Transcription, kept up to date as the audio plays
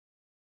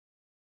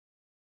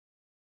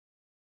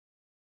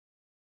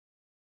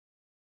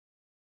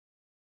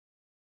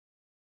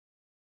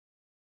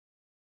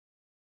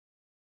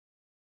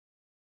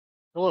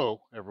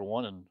Hello,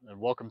 everyone, and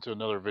welcome to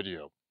another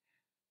video.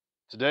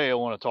 Today, I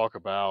want to talk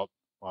about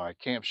my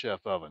Camp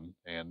Chef oven.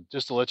 And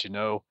just to let you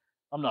know,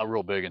 I'm not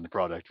real big into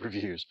product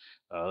reviews.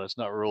 That's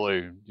not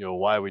really,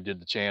 why we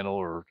did the channel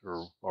or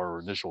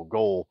our initial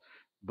goal.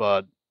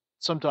 But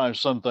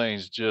sometimes some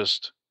things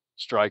just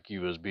strike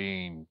you as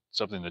being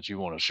something that you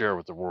want to share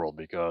with the world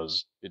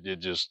because it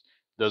just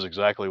does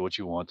exactly what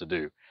you want to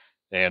do.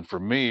 And for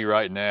me,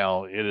 right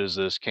now, it is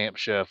this Camp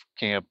Chef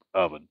camp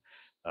oven.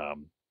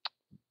 Um,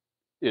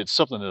 it's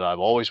something that I've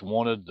always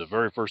wanted. The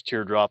very first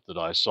teardrop that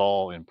I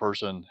saw in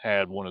person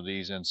had one of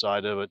these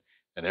inside of it.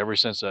 And ever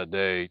since that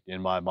day,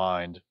 in my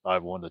mind,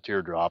 I've wanted a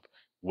teardrop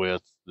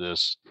with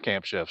this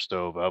Camp Chef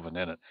stove oven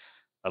in it.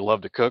 I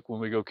love to cook when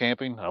we go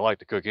camping. I like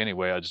to cook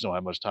anyway. I just don't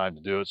have much time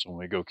to do it. So when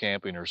we go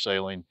camping or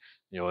sailing,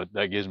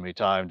 that gives me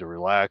time to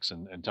relax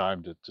and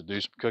time to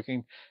do some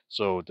cooking.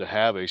 So to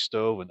have a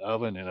stove and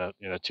oven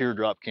in a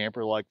teardrop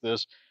camper like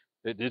this,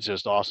 it's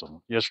just awesome.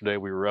 Yesterday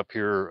we were up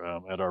here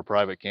at our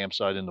private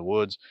campsite in the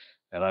woods,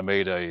 and I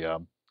made it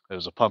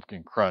was a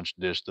pumpkin crunch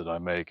dish that I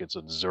make. It's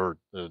a dessert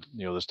that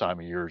this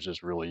time of year is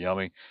just really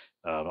yummy.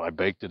 I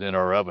baked it in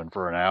our oven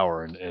for an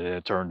hour, and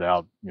it turned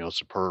out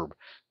superb.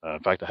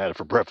 In fact, I had it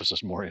for breakfast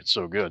this morning. It's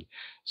so good.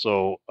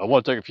 So I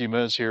want to take a few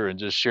minutes here and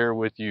just share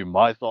with you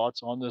my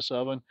thoughts on this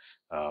oven.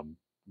 Um,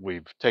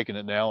 we've taken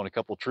it now on a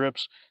couple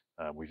trips.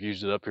 We've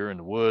used it up here in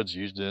the woods,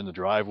 used it in the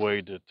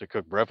driveway to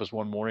cook breakfast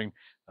one morning.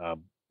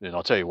 And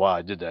I'll tell you why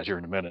I did that here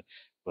in a minute.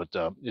 But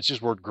it's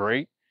just worked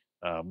great.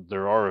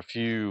 There are a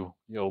few,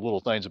 little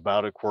things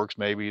about it, quirks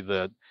maybe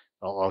that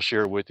I'll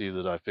share with you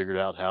that I figured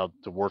out how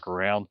to work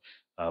around.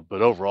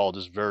 But overall,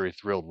 just very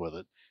thrilled with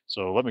it.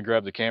 So let me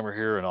grab the camera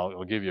here and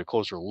I'll give you a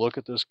closer look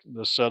at this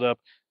setup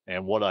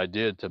and what I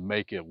did to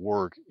make it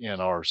work in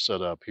our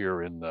setup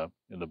here in the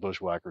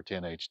Bushwacker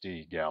 10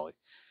 HD galley.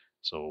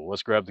 So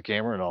let's grab the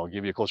camera and I'll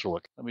give you a closer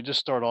look. Let me just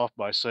start off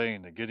by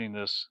saying that getting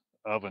this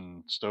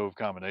oven stove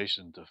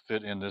combination to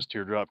fit in this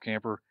teardrop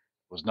camper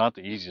was not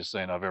the easiest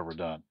thing I've ever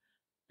done.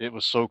 It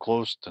was so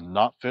close to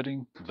not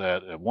fitting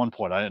that at one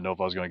point I didn't know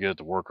if I was going to get it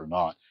to work or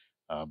not.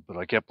 But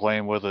I kept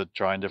playing with it,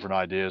 trying different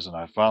ideas, and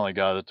I finally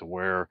got it to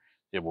where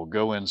it will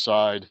go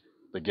inside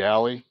the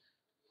galley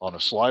on a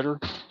slider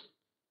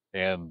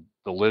and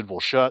the lid will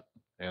shut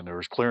and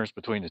there's clearance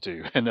between the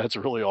two. And that's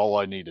really all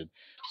I needed.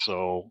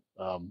 So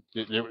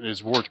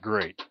it's worked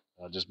great.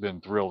 I've just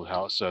been thrilled with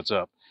how it sets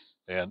up.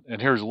 And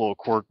here's a little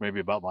quirk maybe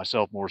about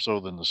myself more so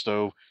than the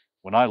stove.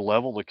 When I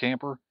level the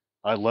camper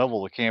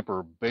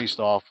based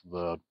off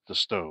the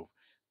stove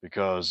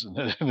because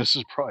and this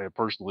is probably a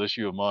personal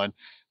issue of mine.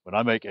 When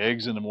I make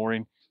eggs in the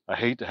morning, I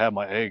hate to have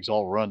my eggs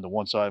all run to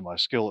one side of my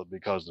skillet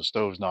because the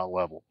stove's not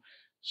level.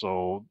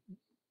 So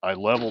I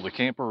level the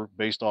camper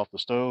based off the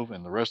stove,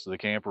 and the rest of the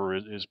camper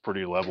is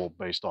pretty level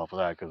based off of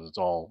that because it's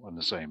all in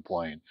the same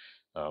plane.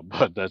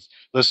 But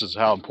this is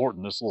how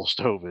important this little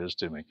stove is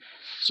to me.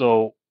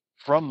 So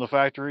from the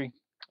factory,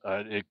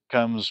 it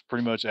comes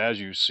pretty much as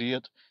you see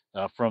it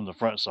from the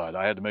front side.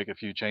 I had to make a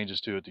few changes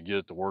to it to get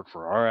it to work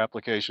for our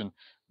application,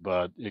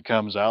 but it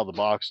comes out of the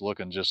box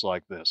looking just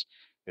like this.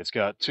 It's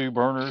got two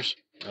burners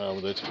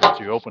that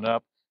you open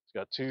up. It's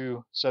got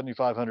two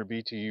 7,500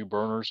 BTU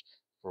burners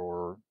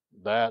for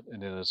that,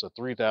 and then it's a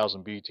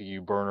 3,000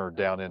 BTU burner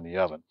down in the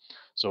oven.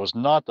 So it's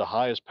not the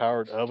highest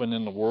powered oven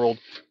in the world,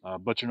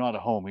 but you're not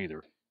at home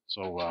either.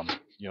 So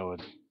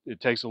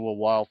it takes a little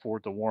while for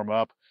it to warm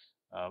up.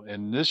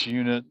 And this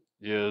unit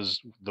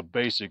is the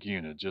basic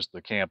unit, just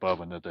the camp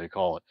oven that they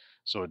call it.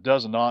 So it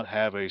does not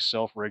have a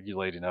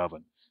self-regulating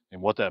oven.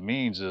 And what that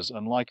means is,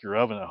 unlike your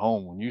oven at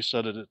home, when you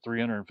set it at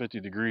 350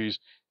 degrees,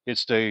 it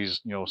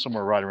stays,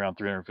 somewhere right around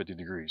 350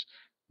 degrees.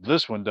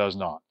 This one does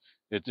not.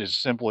 It is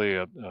simply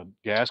a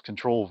gas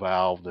control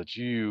valve that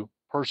you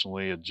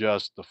personally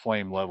adjust the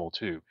flame level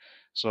to.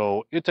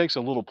 So it takes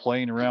a little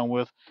playing around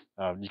with.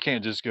 You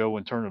can't just go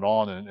and turn it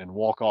on and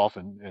walk off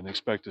and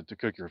expect it to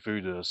cook your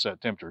food at a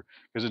set temperature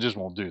because it just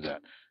won't do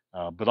that.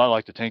 But I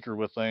like to tinker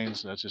with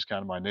things. That's just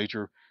kind of my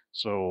nature.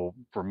 So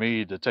for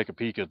me to take a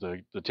peek at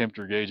the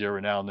temperature gauge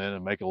every now and then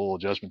and make a little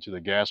adjustment to the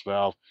gas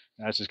valve,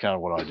 that's just kind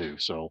of what I do.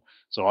 So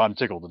I'm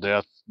tickled to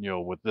death,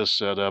 with this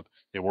setup.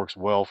 It works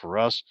well for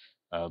us.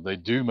 They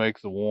do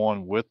make the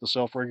one with the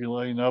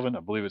self-regulating oven.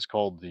 I believe it's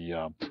called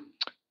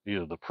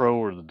either the Pro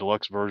or the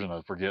Deluxe version.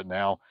 I forget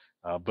now.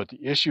 But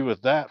the issue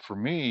with that for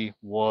me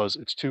was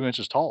it's 2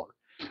 inches taller,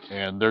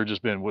 and there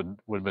just would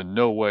have been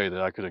no way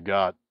that I could have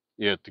got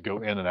it to go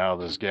in and out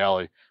of this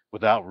galley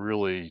without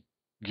really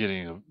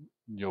getting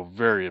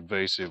very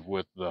invasive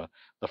with the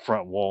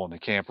front wall in the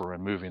camper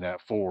and moving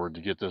that forward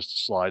to get this to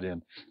slide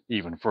in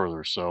even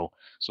further. So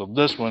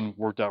this one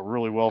worked out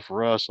really well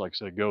for us. Like I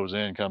said, goes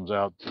in, comes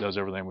out, does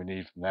everything we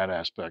need from that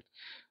aspect.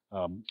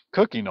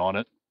 Cooking on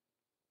it,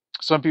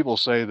 some people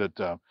say that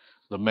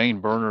the main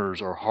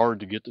burners are hard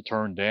to get to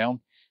turn down.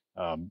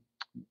 Um,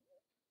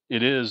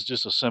 it is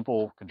just a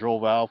simple control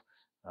valve.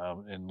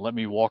 And let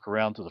me walk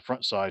around to the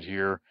front side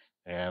here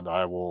and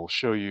I will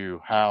show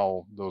you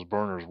how those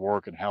burners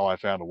work and how I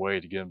found a way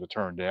to get them to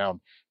turn down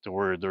to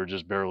where they're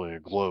just barely a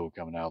glow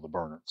coming out of the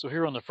burner. So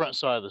here on the front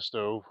side of the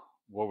stove,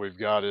 what we've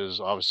got is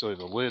obviously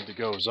the lid that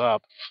goes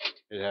up.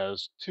 It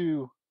has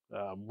two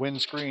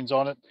wind screens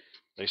on it.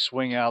 They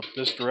swing out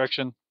this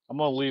direction. I'm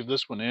going to leave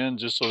this one in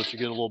just so that you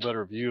get a little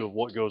better view of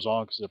what goes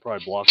on, because it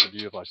probably blocks the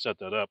view if I set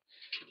that up.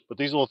 But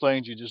these little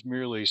things, you just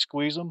merely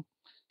squeeze them,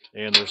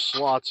 and there's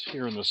slots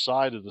here in the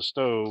side of the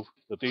stove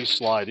that these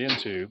slide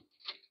into,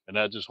 and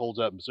that just holds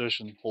that in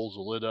position, holds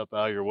the lid up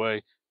out of your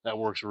way. That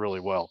works really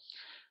well.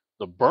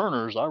 The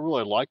burners, I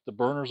really like the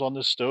burners on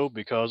this stove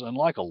because,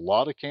 unlike a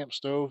lot of camp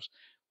stoves,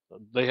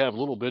 they have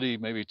little bitty,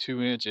 maybe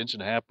 2 inch, inch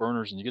and a half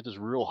burners, and you get this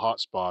real hot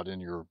spot in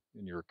your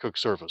cook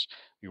surface,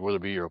 whether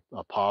it be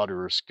a pot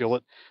or a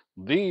skillet.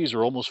 These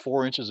are almost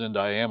 4 inches in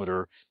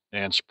diameter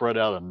and spread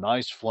out a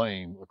nice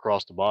flame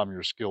across the bottom of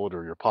your skillet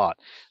or your pot.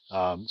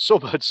 So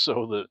much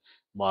so that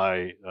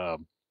my,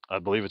 I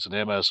believe it's an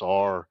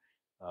MSR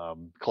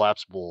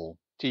collapsible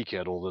tea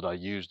kettle that I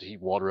use to heat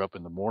water up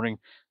in the morning.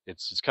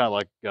 It's kind of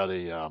like got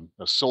a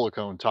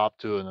silicone top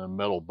to it and a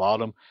metal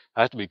bottom.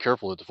 I have to be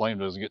careful that the flame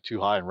doesn't get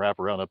too high and wrap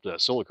around up to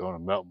that silicone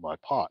and melt my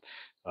pot.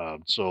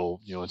 So,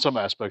 in some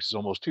aspects, it's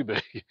almost too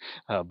big.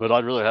 But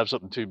I'd rather have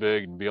something too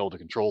big and be able to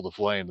control the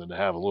flame than to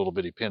have a little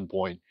bitty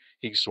pinpoint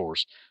heat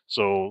source.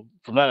 So,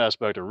 from that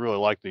aspect, I really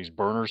like these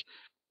burners.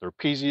 They're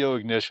piezo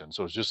ignition,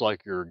 so it's just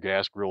like your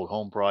gas grilled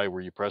home pry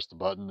where you press the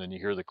button and you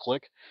hear the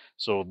click.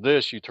 So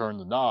this, you turn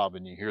the knob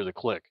and you hear the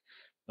click.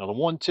 Now, the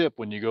one tip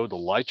when you go to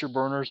light your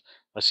burners,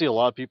 I see a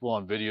lot of people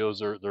on videos,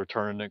 they're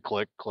turning it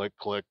click, click,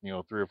 click, 3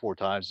 or 4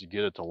 times to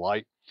get it to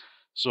light.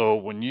 So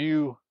when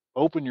you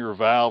open your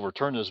valve or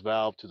turn this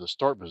valve to the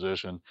start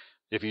position,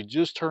 if you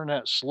just turn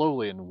that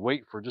slowly and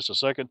wait for just a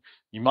second,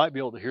 you might be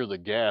able to hear the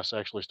gas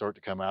actually start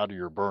to come out of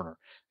your burner.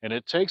 And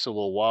it takes a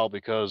little while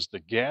because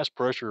the gas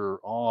pressure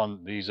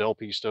on these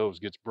LP stoves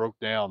gets broke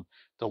down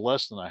to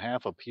less than a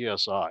half a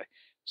PSI.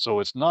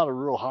 So it's not a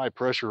real high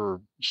pressure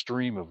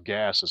stream of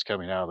gas that's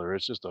coming out of there.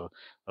 It's just a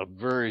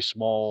very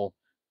small,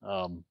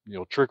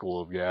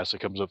 trickle of gas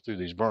that comes up through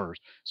these burners.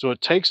 So it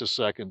takes a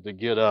second to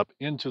get up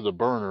into the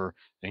burner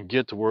and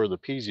get to where the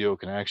piezo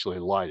can actually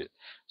light it.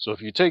 So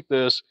if you take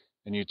this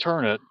and you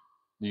turn it,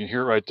 you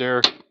hear it right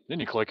there, then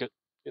you click it,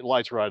 it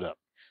lights right up.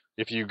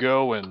 If you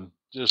go and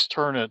just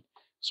turn it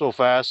so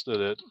fast that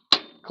it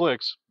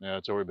clicks, yeah,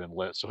 it's already been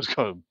lit, so it's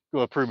going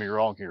to prove me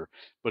wrong here.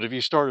 But if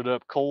you start it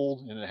up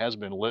cold and it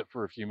hasn't been lit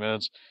for a few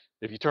minutes,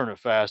 if you turn it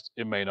fast,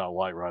 it may not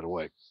light right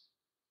away.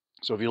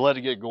 So if you let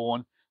it get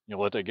going,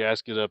 let that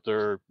gas get up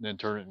there, then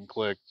turn it and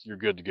click, you're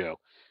good to go.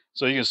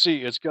 So you can see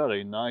it's got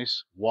a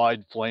nice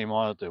wide flame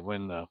on it that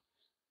when the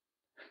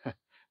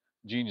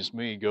genius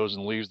me goes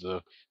and leaves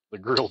the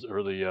grill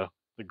or the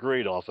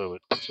grate off of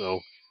it.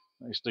 So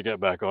I stick that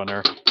back on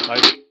there.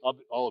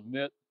 I'll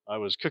admit I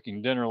was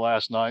cooking dinner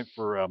last night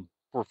for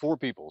 4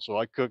 people. So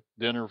I cooked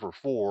dinner for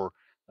four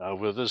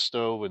with this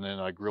stove, and then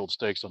I grilled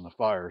steaks on the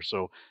fire.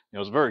 So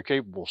it's a very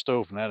capable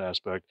stove from that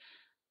aspect.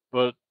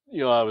 But,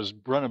 I was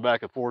running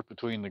back and forth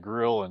between the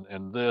grill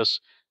and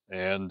this,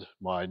 and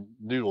my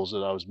noodles that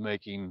I was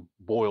making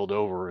boiled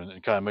over, and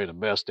it kind of made a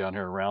mess down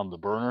here around the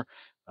burner.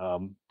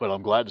 But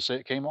I'm glad to say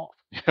it came off,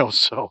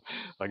 so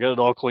I got it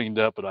all cleaned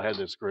up, but I had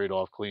this grate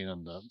off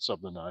cleaning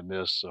something that I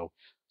missed. So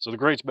the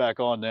grate's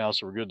back on now,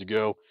 so we're good to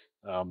go.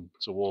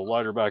 So we'll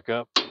light her back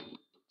up.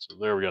 So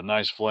there we got a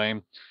nice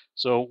flame.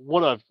 So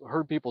what I've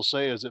heard people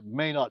say is it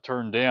may not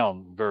turn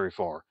down very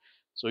far.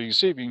 So you can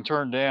see if you can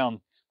turn down,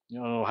 you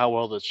don't know how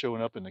well that's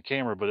showing up in the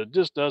camera, but it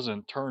just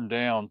doesn't turn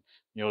down,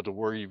 to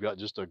where you've got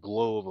just a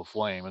glow of a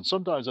flame. And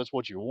sometimes that's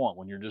what you want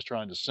when you're just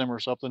trying to simmer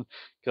something.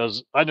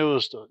 Because I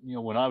noticed,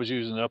 when I was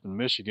using it up in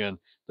Michigan,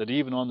 that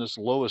even on this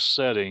lowest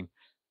setting,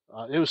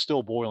 it was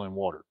still boiling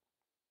water.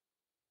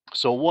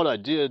 So what I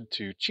did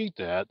to cheat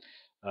that,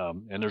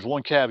 and there's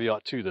one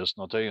caveat to this,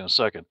 and I'll tell you in a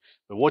second.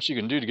 But what you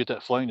can do to get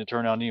that flame to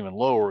turn down even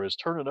lower is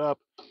turn it up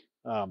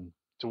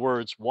to where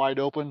it's wide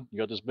open. You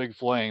got this big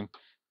flame.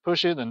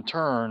 Push it and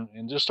turn,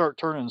 and just start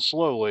turning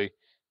slowly.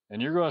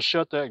 And you're going to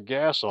shut that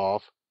gas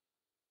off,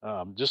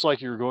 just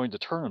like you're going to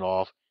turn it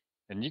off.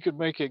 And you could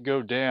make it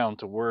go down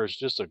to where it's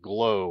just a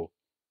glow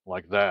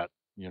like that.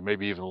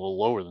 Maybe even a little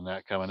lower than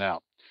that coming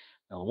out.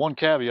 Now, the one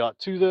caveat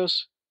to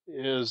this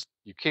is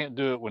you can't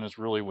do it when it's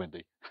really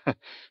windy.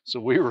 So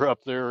we were up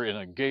there in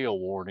a gale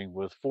warning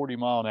with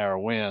 40-mile-an-hour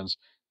winds,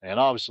 and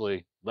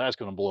obviously that's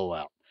going to blow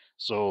out.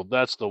 So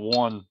that's the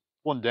one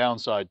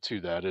downside to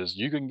that is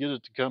you can get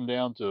it to come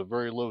down to a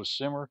very low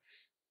simmer,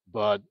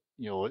 but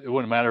it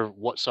wouldn't matter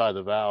what side of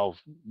the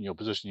valve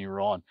position you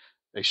were on.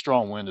 A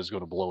strong wind is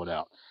going to blow it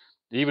out.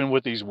 Even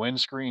with these wind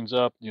screens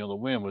up, the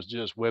wind was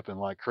just whipping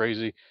like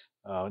crazy,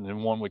 and then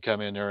one would come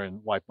in there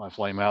and wipe my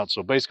flame out.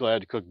 So basically, I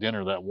had to cook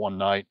dinner that one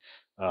night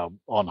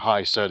on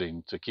high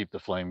setting to keep the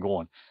flame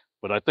going.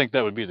 But I think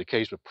that would be the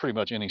case with pretty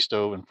much any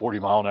stove in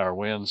 40-mile-an-hour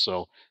winds.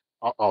 So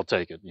I'll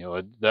take it.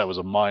 That was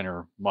a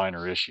minor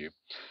issue.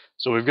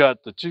 So we've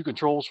got the two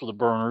controls for the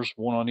burners,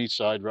 one on each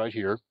side right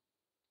here.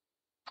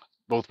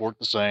 Both work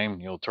the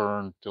same.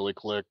 Turn till they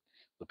click.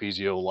 The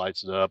piezo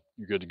lights it up.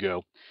 You're good to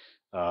go.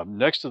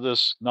 Next to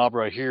this knob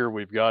right here,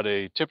 we've got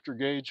a temperature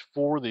gauge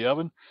for the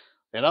oven.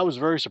 And I was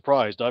very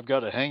surprised. I've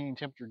got a hanging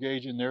temperature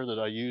gauge in there that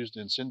I used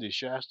in Cindy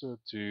Shasta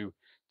to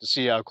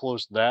see how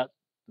close that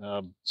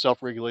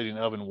self-regulating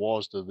oven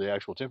was to the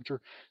actual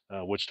temperature,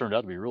 which turned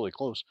out to be really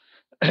close.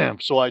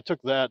 So I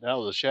took that out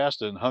of the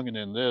Shasta and hung it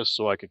in this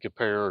so I could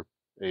compare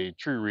a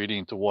true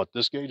reading to what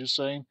this gauge is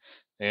saying.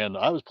 And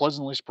I was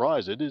pleasantly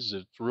surprised. It's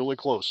really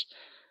close.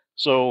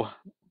 So,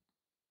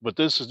 but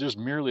this is just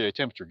merely a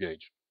temperature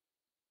gauge.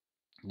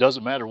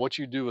 Doesn't matter what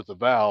you do with the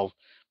valve,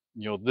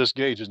 this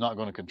gauge is not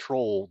going to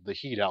control the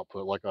heat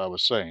output like I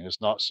was saying.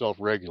 It's not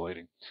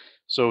self-regulating.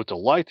 So to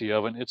light the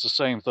oven, it's the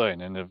same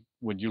thing. And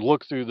when you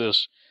look through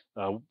this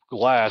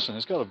glass, and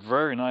it's got a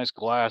very nice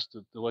glass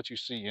to let you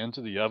see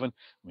into the oven,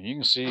 I mean, you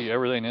can see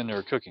everything in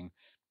there cooking.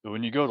 But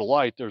when you go to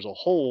light, there's a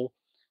hole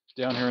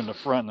down here in the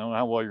front. I don't know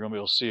how well you're going to be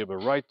able to see it, but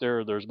right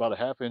there, there's about a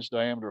 ½ inch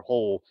diameter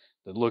hole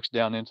that looks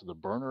down into the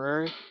burner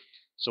area.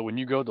 So when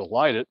you go to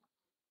light it,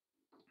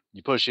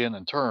 you push in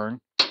and turn,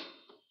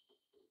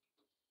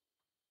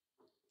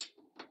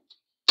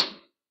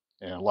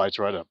 and it lights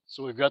right up.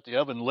 So we've got the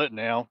oven lit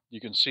now.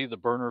 You can see the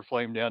burner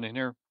flame down in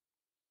here.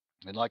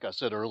 And like I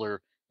said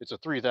earlier, it's a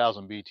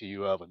 3000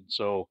 BTU oven.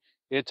 So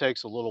it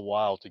takes a little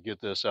while to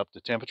get this up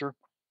to temperature.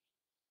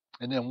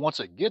 And then once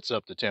it gets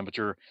up to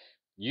temperature,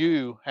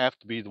 you have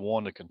to be the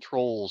one that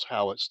controls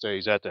how it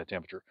stays at that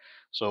temperature.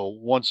 So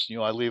once,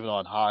 I leave it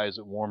on high as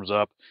it warms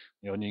up,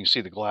 and you can see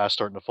the glass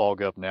starting to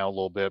fog up now a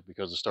little bit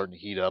because it's starting to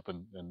heat up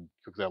and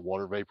cook that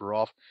water vapor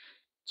off.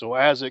 So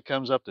as it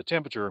comes up to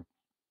temperature,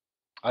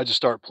 I just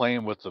start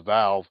playing with the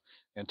valve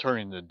and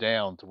turning it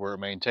down to where it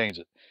maintains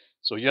it.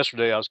 So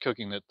yesterday I was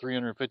cooking at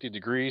 350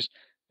 degrees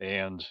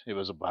and it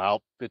was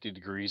about 50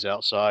 degrees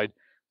outside.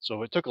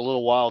 So it took a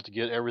little while to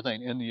get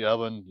everything in the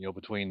oven,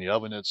 between the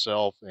oven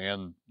itself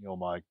and,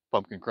 my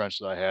pumpkin crunch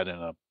that I had in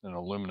an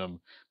aluminum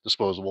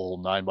disposable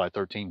 9 by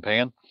 13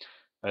 pan.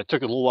 It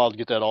took a little while to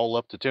get that all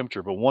up to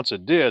temperature, but once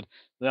it did,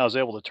 then I was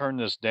able to turn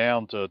this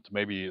down to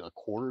maybe a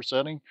quarter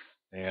setting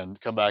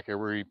and come back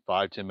every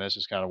 5, 10 minutes,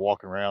 just kind of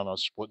walking around. I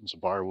was splitting some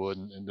firewood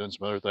and doing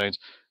some other things.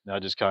 And I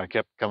just kind of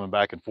kept coming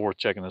back and forth,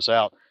 checking this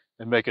out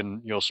and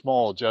making,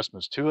 small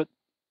adjustments to it.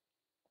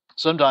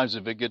 Sometimes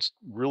if it gets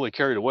really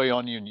carried away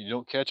on you and you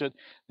don't catch it,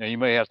 now you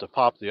may have to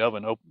pop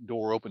the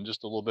door open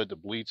just a little bit to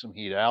bleed some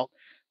heat out.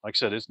 Like I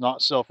said, it's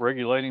not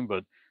self-regulating,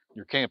 but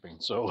you're camping.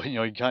 So,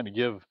 you kind of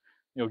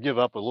give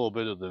up a little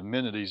bit of the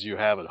amenities you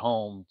have at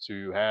home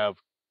to have,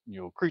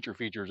 creature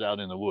features out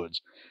in the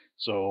woods.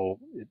 So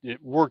it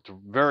worked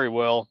very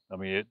well. I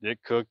mean,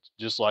 it cooked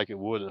just like it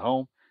would at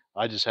home.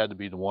 I just had to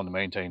be the one to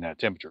maintain that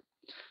temperature.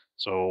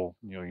 So,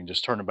 you can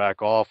just turn it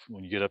back off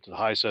when you get up to the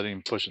high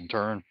setting, push and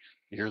turn.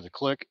 You hear the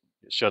click,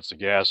 it shuts the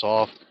gas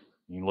off.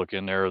 You can look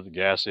in there, the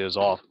gas is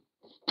off.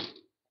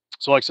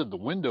 So like I said, the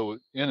window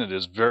in it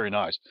is very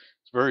nice.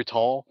 It's very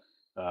tall.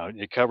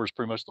 It covers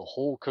pretty much the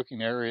whole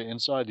cooking area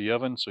inside the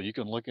oven. So you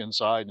can look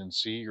inside and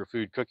see your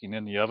food cooking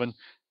in the oven.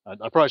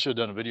 I probably should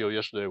have done a video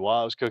yesterday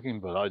while I was cooking,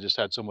 but I just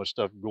had so much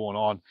stuff going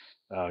on,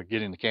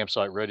 getting the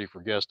campsite ready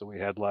for guests that we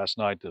had last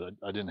night that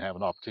I didn't have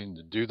an opportunity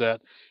to do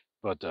that.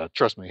 But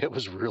trust me, it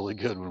was really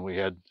good when we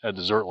had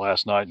dessert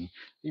last night, and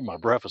even my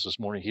breakfast this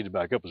morning heated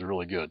back up was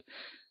really good.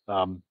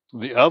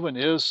 The oven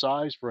is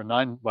sized for a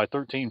 9 by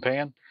 13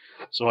 pan.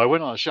 So I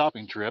went on a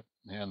shopping trip,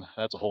 and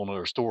that's a whole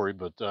nother story.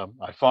 But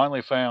I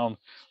finally found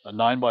a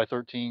 9 by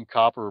 13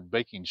 copper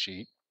baking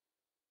sheet.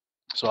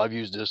 So I've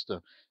used this to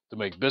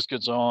make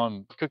biscuits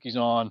on, cookies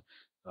on.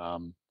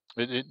 Um,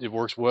 it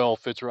works well,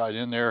 fits right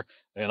in there,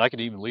 and I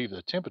could even leave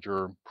the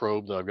temperature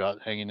probe that I've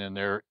got hanging in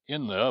there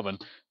in the oven,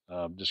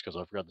 just because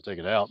I forgot to take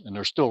it out. And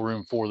there's still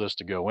room for this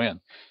to go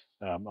in.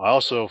 I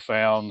also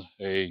found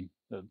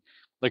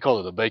they call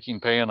it a baking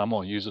pan. I'm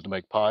going to use it to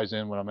make pies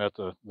in when I'm at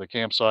the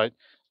campsite,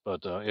 but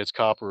it's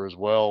copper as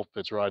well,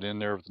 fits right in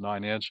there with the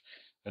 9 inch.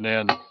 And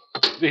then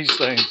these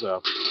things,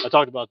 I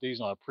talked about these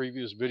on a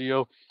previous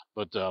video,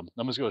 but I'm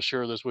just going to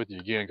share this with you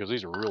again because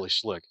these are really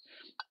slick.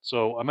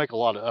 So I make a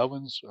lot of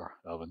ovens.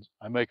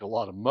 I make a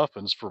lot of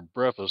muffins for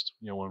breakfast,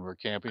 when we're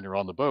camping or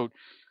on the boat.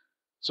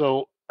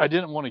 So I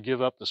didn't want to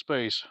give up the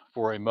space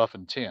for a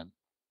muffin tin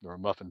or a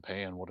muffin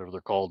pan, whatever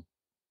they're called.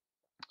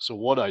 So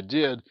what I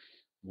did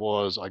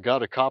was I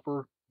got a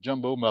copper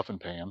jumbo muffin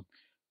pan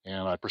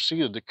and I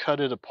proceeded to cut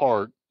it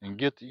apart and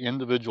get the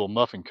individual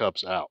muffin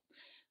cups out.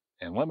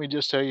 And let me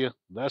just tell you,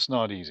 that's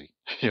not easy.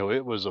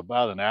 It was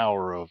about an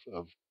hour of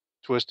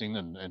twisting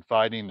and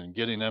fighting and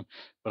getting them.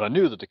 But I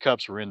knew that the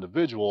cups were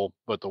individual,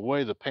 but the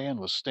way the pan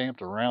was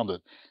stamped around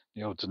it,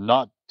 to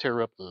not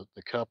tear up the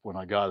cup when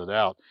I got it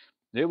out,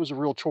 it was a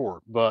real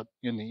chore. But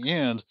in the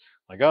end,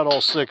 I got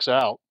all six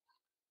out.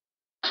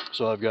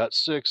 So I've got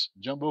six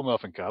jumbo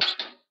muffin cups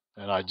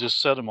and I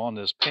just set them on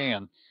this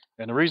pan.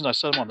 And the reason I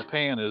set them on the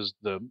pan is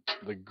the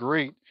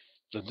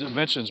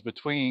dimensions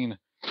between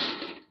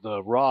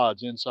the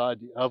rods inside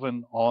the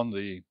oven on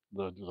the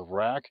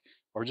rack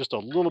are just a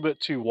little bit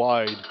too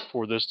wide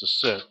for this to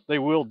sit. They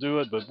will do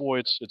it, but boy,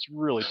 it's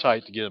really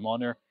tight to get them on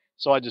there.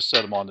 So I just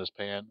set them on this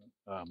pan,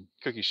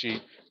 cookie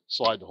sheet,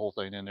 slide the whole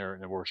thing in there,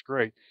 and it works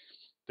great.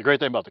 The great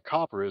thing about the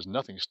copper is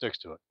nothing sticks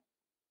to it.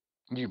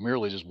 You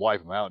merely just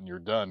wipe them out and you're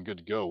done, good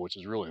to go, which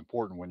is really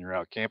important when you're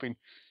out camping.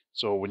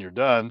 So when you're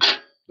done,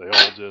 they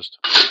all just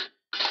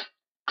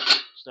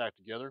stack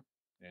together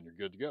and you're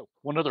good to go.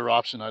 One other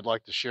option I'd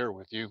like to share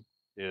with you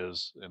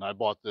is, and I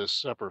bought this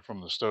separate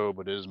from the stove,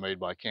 but it is made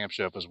by Camp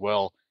Chef as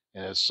well,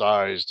 and it's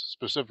sized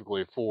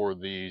specifically for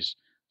these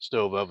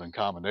stove oven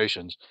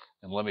combinations.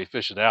 And let me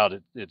fish it out.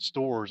 It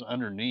stores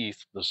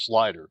underneath the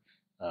slider.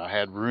 I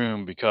had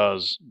room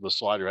because the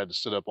slider had to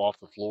sit up off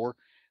the floor.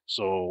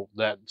 So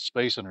that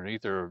space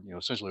underneath there,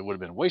 essentially would have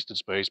been wasted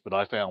space, but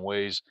I found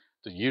ways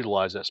to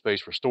utilize that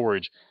space for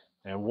storage.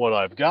 And what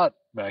I've got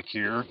back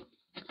here,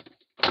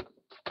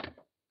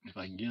 if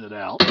I can get it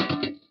out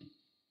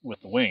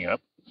with the wing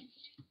up,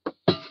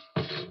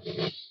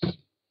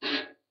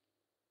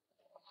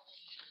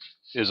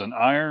 is an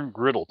iron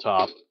griddle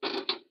top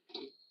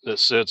that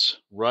sits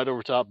right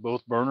over top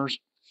both burners.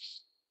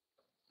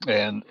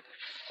 And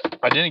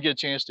I didn't get a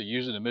chance to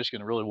use it in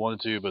Michigan. I really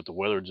wanted to, but the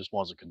weather just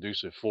wasn't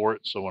conducive for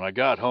it. So when I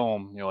got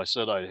home, I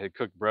said I had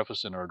cooked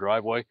breakfast in our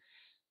driveway.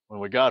 When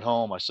we got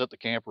home, I set the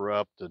camper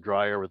up to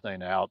dry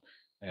everything out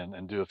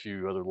and do a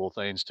few other little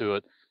things to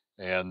it.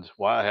 And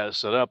while I had it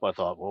set up, I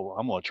thought, well,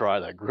 I'm going to try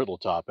that griddle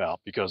top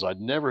out because I'd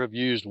never have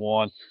used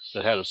one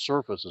that had a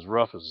surface as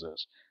rough as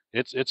this.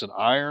 It's an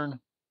iron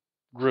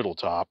griddle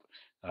top.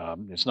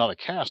 It's not a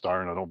cast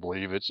iron, I don't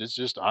believe. It's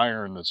just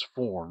iron that's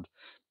formed,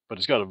 but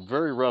it's got a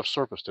very rough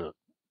surface to it.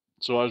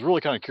 So I was really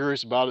kind of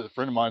curious about it. A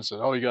friend of mine said,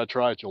 "Oh, you got to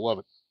try it. You'll love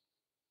it."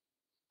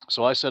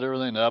 So I set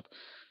everything up,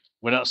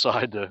 went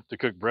outside to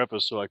cook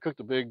breakfast. So I cooked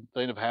a big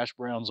thing of hash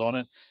browns on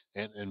it,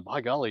 and by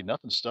golly,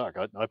 nothing stuck.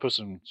 I put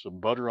some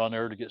butter on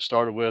there to get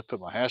started with, put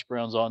my hash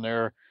browns on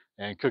there,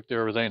 and cooked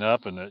everything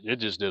up, and it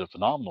just did a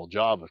phenomenal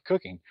job of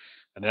cooking.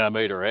 And then I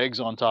made our eggs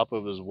on top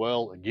of it as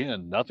well.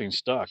 Again, nothing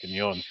stuck. And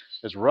and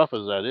as rough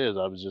as that is,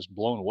 I was just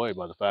blown away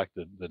by the fact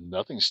that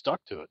nothing stuck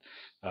to it.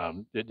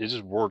 It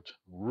just worked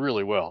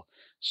really well.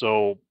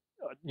 So,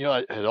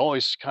 I had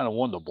always kind of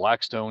wanted a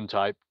Blackstone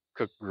type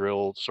cook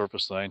grill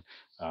surface thing.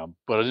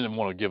 But I didn't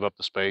want to give up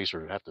the space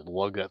or have to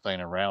lug that thing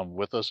around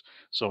with us.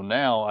 So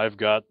now I've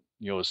got,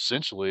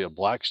 essentially a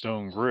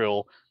Blackstone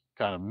grill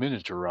kind of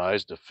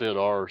miniaturized to fit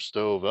our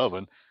stove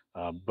oven.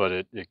 But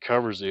it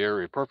covers the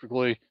area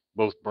perfectly.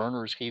 Both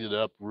burners heated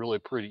up really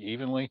pretty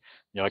evenly.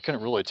 I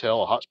couldn't really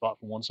tell a hot spot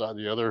from one side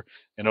to the other.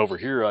 And over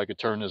here, I could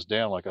turn this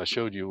down like I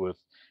showed you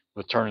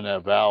with turning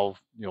that valve,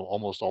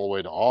 almost all the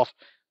way to off,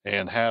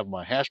 and have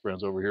my hash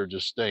browns over here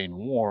just staying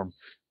warm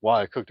while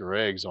I cooked our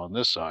eggs on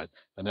this side.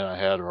 And then I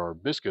had our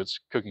biscuits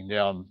cooking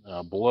down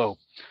below.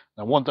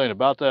 Now, one thing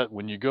about that,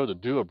 when you go to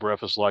do a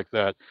breakfast like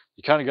that,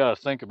 you kind of got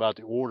to think about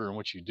the order in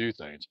which you do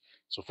things.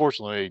 So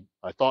fortunately,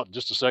 I thought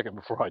just a second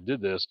before I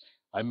did this,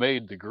 I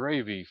made the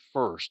gravy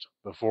first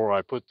before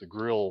I put the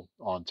grill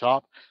on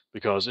top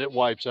because it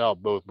wipes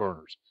out both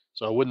burners.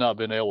 So I would not have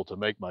been able to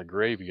make my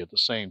gravy at the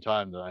same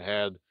time that I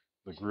had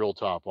the grill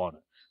top on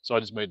it. So I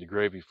just made the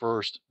gravy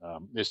first.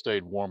 It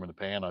stayed warm in the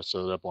pan. I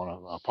set it up on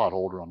a pot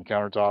holder on the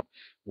countertop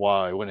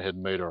while I went ahead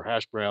and made our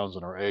hash browns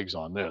and our eggs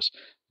on this.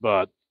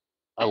 But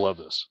I love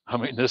this. I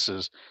mean, this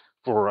is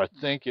for, I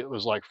think it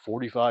was like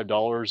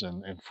 $45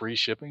 and free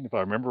shipping, if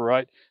I remember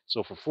right.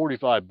 So for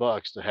 45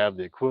 bucks to have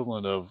the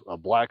equivalent of a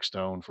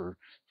Blackstone for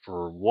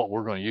what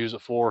we're going to use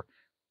it for,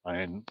 I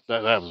mean,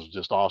 that was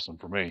just awesome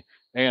for me.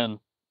 And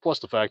plus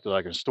the fact that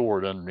I can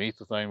store it underneath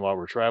the thing while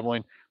we're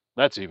traveling,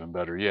 that's even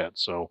better yet.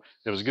 So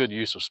it was a good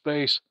use of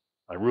space.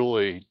 I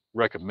really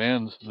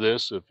recommend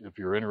this if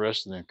you're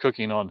interested in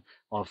cooking on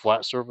a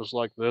flat surface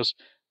like this.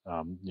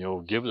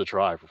 Give it a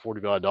try for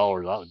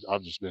 $45.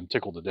 I've just been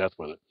tickled to death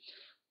with it.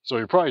 So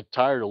you're probably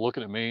tired of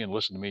looking at me and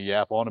listening to me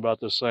yap on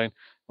about this thing.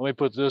 Let me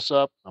put this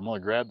up. I'm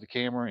going to grab the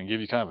camera and give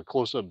you kind of a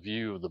close-up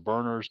view of the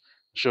burners,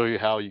 show you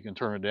how you can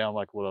turn it down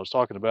like what I was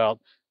talking about,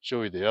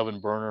 show you the oven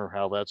burner,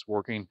 how that's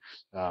working,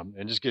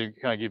 and just kind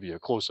of give you a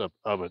close-up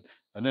of it.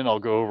 And then I'll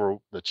go over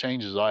the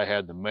changes I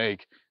had to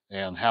make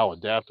and how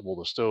adaptable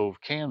the stove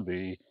can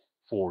be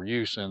for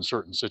use in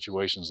certain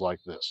situations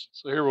like this.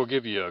 So here we'll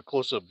give you a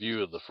close-up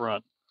view of the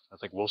front. I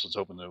think Wilson's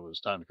hoping that it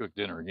was time to cook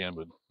dinner again,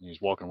 but he's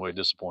walking away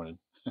disappointed.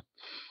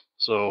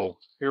 So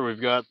here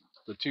we've got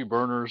the two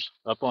burners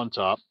up on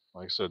top.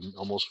 Like I said,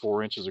 almost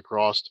 4 inches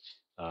across.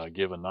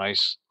 Give a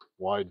nice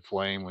wide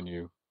flame when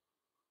you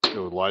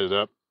go light it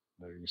up.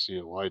 There you can see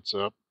it lights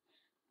up.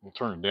 We'll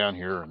turn it down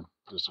here and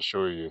just to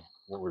show you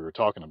what we were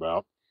talking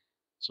about.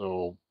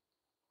 So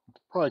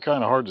probably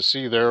kind of hard to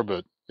see there,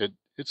 but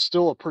it's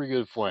still a pretty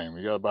good flame.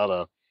 You got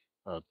about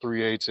a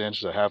 3/8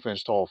 inch to a ½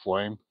 inch tall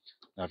flame.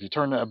 Now, if you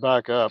turn that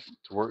back up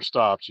to where it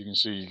stops, you can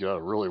see you got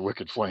a really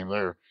wicked flame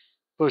there.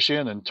 Push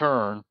in and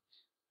turn,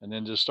 and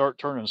then just start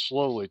turning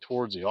slowly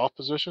towards the off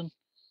position.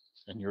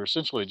 And you're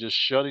essentially just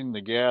shutting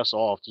the gas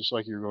off, just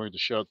like you're going to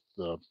shut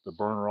the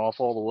burner off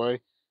all the way.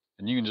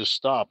 And you can just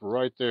stop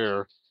right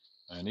there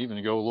and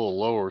even go a little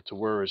lower to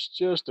where it's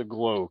just a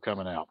glow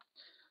coming out.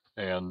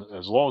 And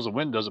as long as the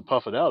wind doesn't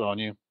puff it out on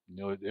you,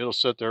 it'll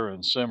sit there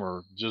and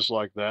simmer just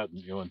like that,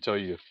 until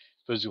you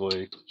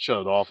physically shut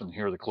it off and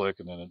hear the click,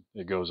 and then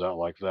it goes out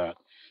like that.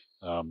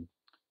 Um,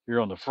 here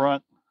on the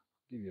front,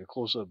 give you a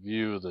close-up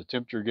view of the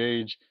temperature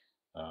gauge.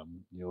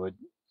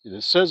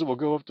 It says it will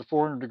go up to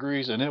 400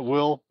 degrees, and it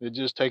will. It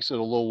just takes it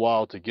a little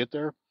while to get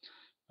there.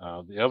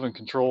 The oven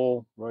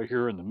control right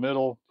here in the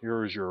middle.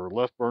 Here is your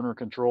left burner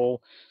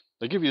control.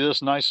 They give you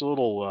this nice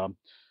little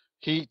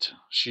heat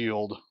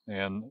shield,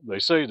 and they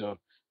say to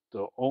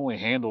only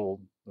handle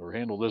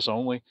this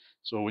only.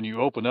 So when you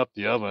open up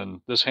the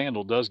oven, this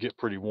handle does get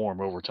pretty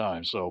warm over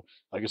time. So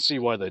I can see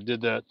why they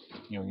did that.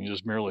 You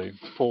just merely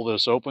pull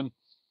this open.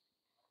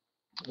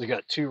 They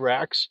got two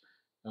racks.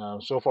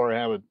 So far, I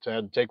haven't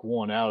had to take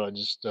one out. I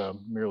just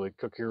merely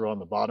cook here on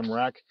the bottom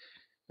rack.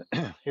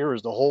 Here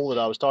is the hole that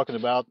I was talking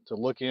about to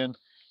look in,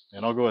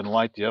 and I'll go ahead and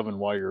light the oven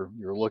while you're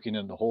looking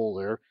in the hole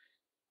there.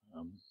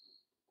 Um,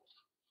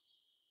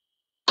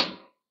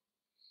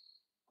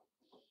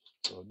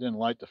 so it didn't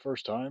light the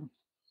first time.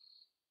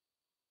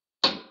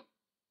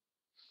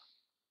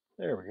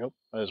 There we go.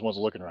 I just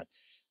wasn't looking right.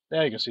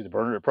 Now you can see the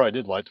burner. It probably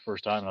did light the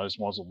first time, and I just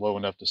wasn't low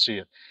enough to see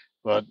it.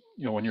 But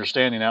when you're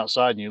standing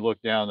outside and you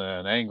look down at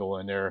an angle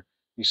in there,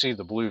 you see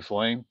the blue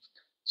flame.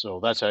 So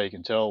that's how you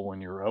can tell when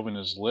your oven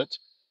is lit.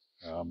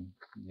 And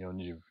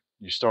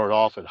you start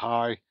off at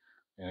high,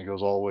 and it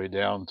goes all the way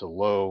down to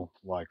low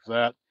like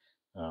that.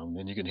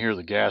 And you can hear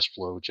the gas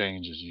flow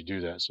change as you do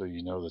that, so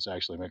you know that's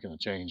actually making a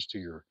change to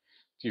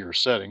your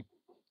setting.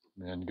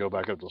 And then go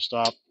back up to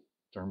stop,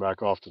 turn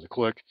back off to the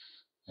click,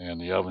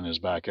 and the oven is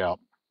back out.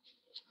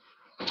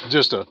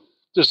 Just a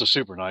just a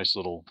super nice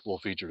little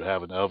feature to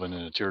have an oven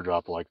in a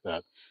teardrop like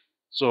that.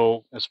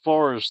 So as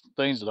far as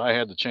things that I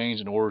had to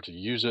change in order to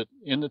use it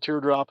in the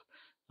teardrop,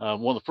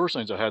 one of the first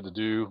things I had to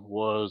do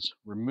was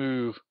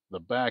remove the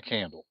back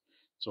handle.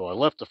 So I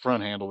left the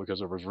front handle because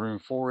there was room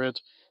for it,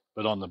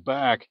 but on the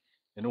back,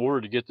 in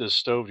order to get this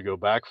stove to go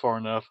back far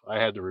enough, I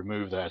had to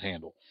remove that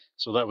handle.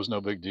 So that was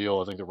no big deal.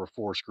 I think there were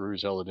 4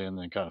 screws held it in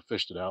and kind of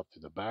fished it out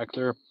through the back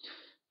there.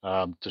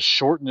 To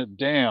shorten it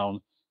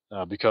down,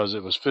 because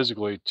it was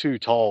physically too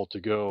tall to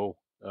go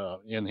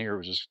in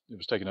here. It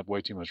was taking up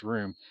way too much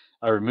room.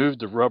 I removed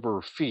the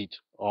rubber feet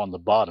on the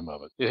bottom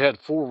of it. It had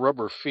 4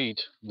 rubber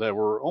feet that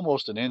were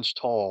almost an inch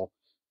tall,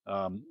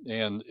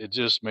 and it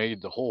just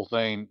made the whole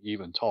thing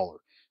even taller.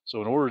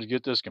 So in order to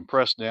get this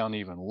compressed down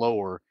even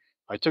lower,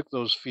 I took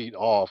those feet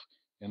off,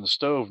 and the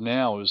stove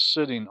now is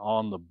sitting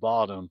on the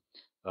bottom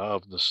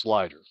of the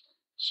slider.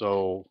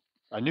 So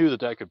I knew that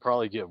that could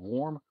probably get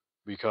warm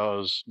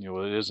because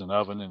it is an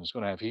oven and it's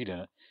going to have heat in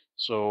it.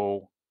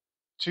 So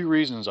 2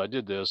 reasons I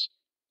did this: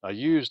 I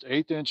used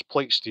 1/8 inch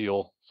plate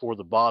steel for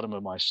the bottom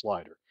of my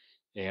slider,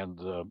 and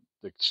the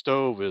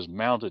stove is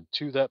mounted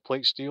to that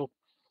plate steel,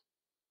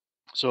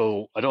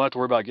 so I don't have to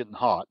worry about getting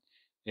hot.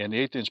 And the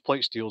 1/8 inch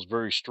plate steel is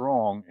very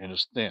strong and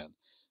is thin,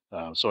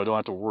 so I don't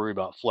have to worry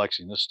about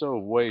flexing. This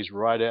stove weighs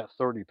right at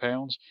 30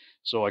 pounds,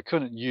 so I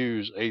couldn't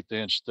use 1/8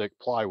 inch thick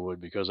plywood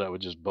because that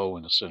would just bow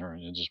in the center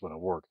and it just wouldn't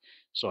work.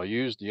 So I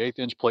used the 1/8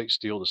 inch plate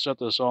steel to set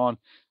this on,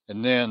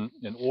 and then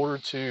in order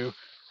to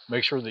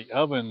make sure the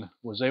oven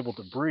was able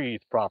to breathe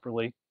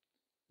properly,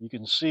 you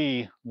can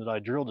see that I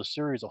drilled a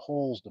series of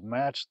holes to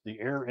match the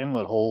air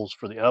inlet holes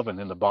for the oven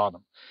in the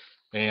bottom,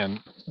 and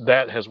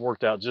that has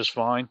worked out just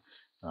fine.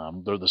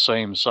 They're the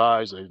same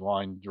size. They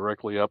line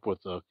directly up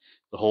with the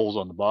holes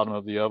on the bottom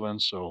of the oven,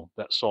 so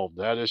that solved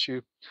that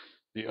issue.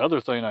 The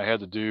other thing I had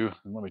to do,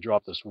 and let me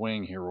drop this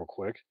wing here real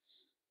quick.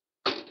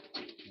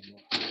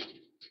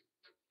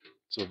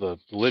 So the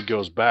lid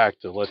goes back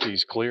to let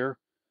these clear,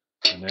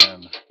 and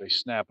then they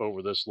snap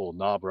over this little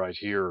knob right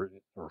here,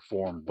 or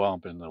form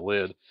bump in the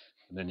lid,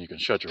 and then you can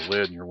shut your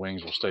lid and your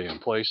wings will stay in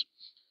place.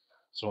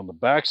 So on the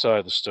back side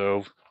of the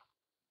stove,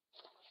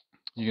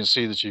 you can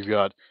see that you've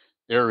got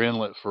air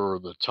inlet for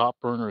the top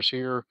burners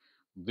here.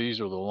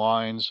 These are the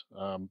lines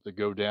that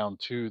go down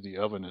to the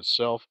oven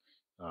itself,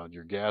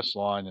 your gas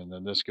line, and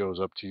then this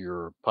goes up to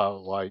your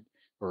pilot light,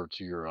 or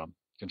to your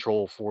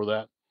control for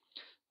that.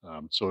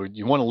 So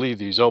you want to leave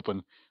these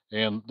open,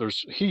 and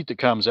there's heat that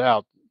comes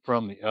out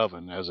from the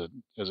oven as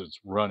it's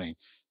running.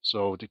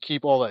 So to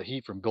keep all that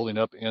heat from building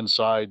up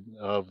inside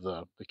of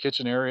the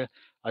kitchen area,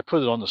 I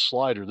put it on the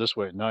slider this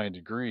way at 90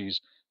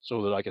 degrees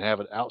so that I can have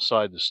it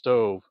outside the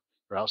stove,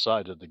 or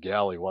outside of the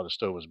galley while the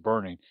stove is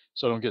burning,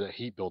 so I don't get a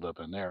heat buildup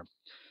in there.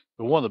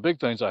 But one of the big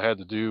things I had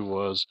to do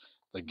was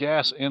the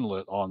gas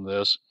inlet on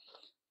this.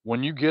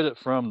 When you get it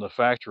from the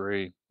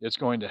factory, it's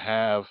going to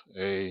have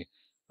a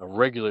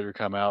regulator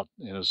come out,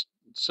 and is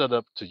set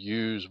up to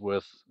use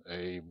with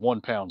a 1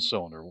 pound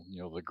cylinder,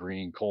 the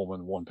green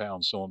Coleman 1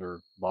 pound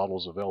cylinder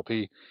bottles of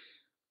LP.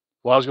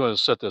 Well, I was going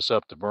to set this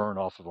up to burn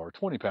off of our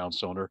 20 pound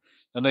cylinder,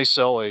 and they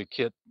sell a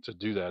kit to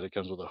do that. It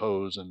comes with a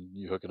hose, and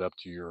you hook it up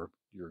to your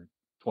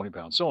 20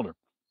 pound cylinder.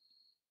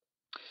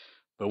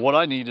 But what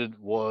I needed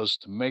was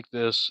to make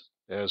this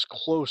as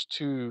close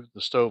to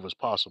the stove as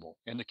possible.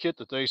 And the kit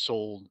that they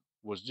sold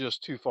was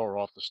just too far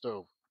off the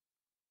stove.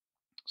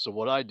 So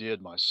what I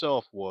did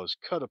myself was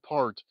cut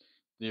apart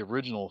the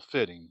original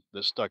fitting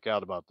that stuck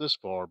out about this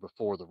far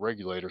before the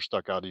regulator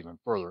stuck out even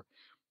further.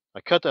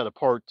 I cut that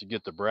apart to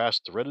get the brass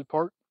threaded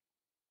part.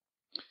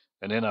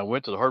 And then I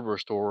went to the hardware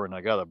store and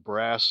I got a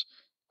brass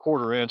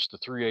 1/4 inch to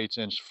 3/8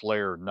 inch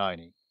flare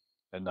 90.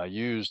 And I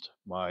used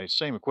my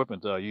same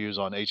equipment that I use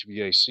on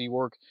HVAC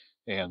work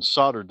and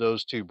soldered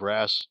those two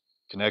brass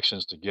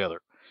connections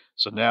together.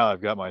 So now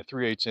I've got my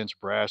 3/8 inch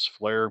brass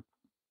flare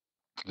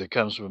that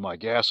comes with my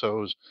gas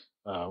hose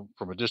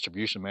from a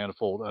distribution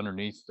manifold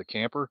underneath the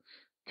camper,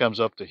 comes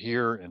up to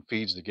here and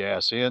feeds the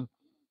gas in.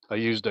 I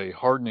used a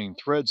hardening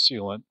thread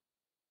sealant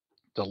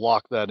to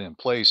lock that in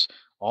place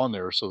on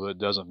there so that it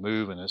doesn't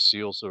move and it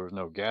seals so there's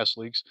no gas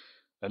leaks.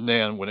 And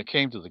then when it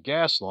came to the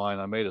gas line,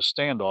 I made a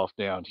standoff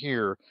down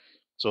here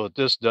so that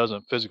this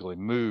doesn't physically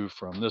move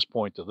from this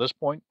point to this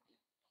point.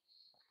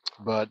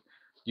 But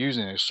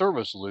using a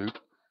service loop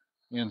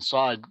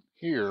inside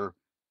here,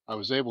 I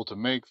was able to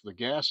make the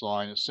gas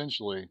line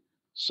essentially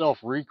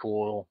self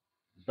recoil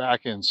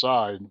back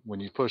inside when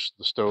you push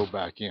the stove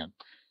back in.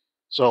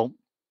 So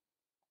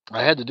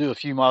I had to do a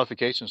few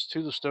modifications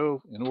to the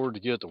stove in order to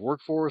get it to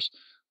work for us,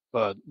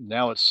 but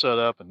now it's set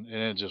up and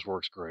it just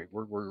works great.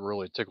 We're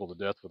really tickled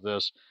to death with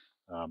this.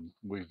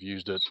 We've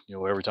used it,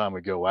 every time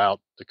we go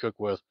out to cook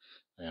with,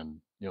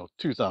 and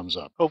two thumbs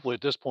up. Hopefully,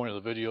 at this point of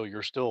the video,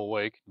 you're still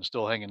awake and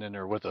still hanging in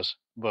there with us.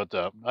 But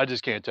I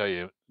just can't tell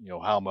you,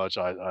 how much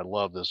I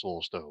love this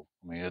little stove.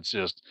 I mean, it's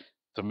just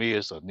to me,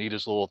 it's the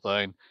neatest little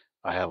thing.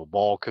 I have a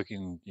ball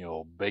cooking,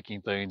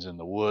 baking things in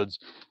the woods.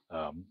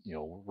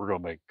 We're gonna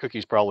make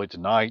cookies probably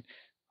tonight.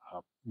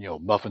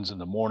 Muffins in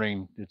the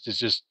morning. It's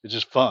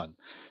just fun.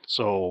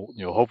 So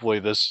hopefully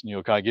this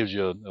kind of gives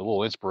you a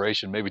little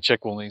inspiration. Maybe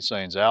check one of these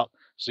things out,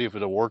 see if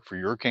it'll work for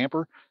your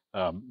camper.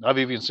 I've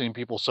even seen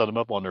people set them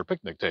up on their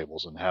picnic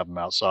tables and have them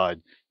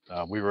outside.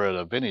 We were at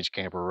a vintage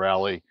camper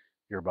rally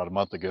here about a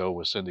month ago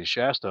with Cindy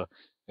Shasta,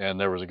 and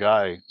there was a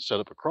guy set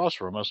up across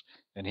from us,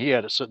 and he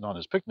had it sitting on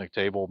his picnic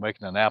table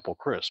making an apple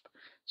crisp.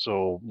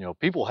 So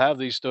people have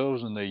these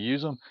stoves and they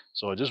use them.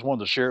 So I just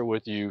wanted to share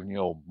with you,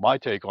 my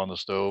take on the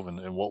stove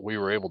and what we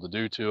were able to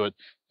do to it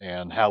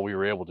and how we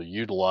were able to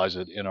utilize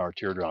it in our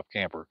teardrop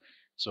camper.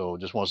 So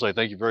just want to say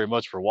thank you very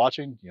much for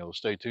watching.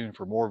 Stay tuned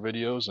for more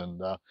videos and,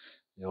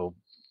 you know,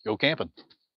 go camping.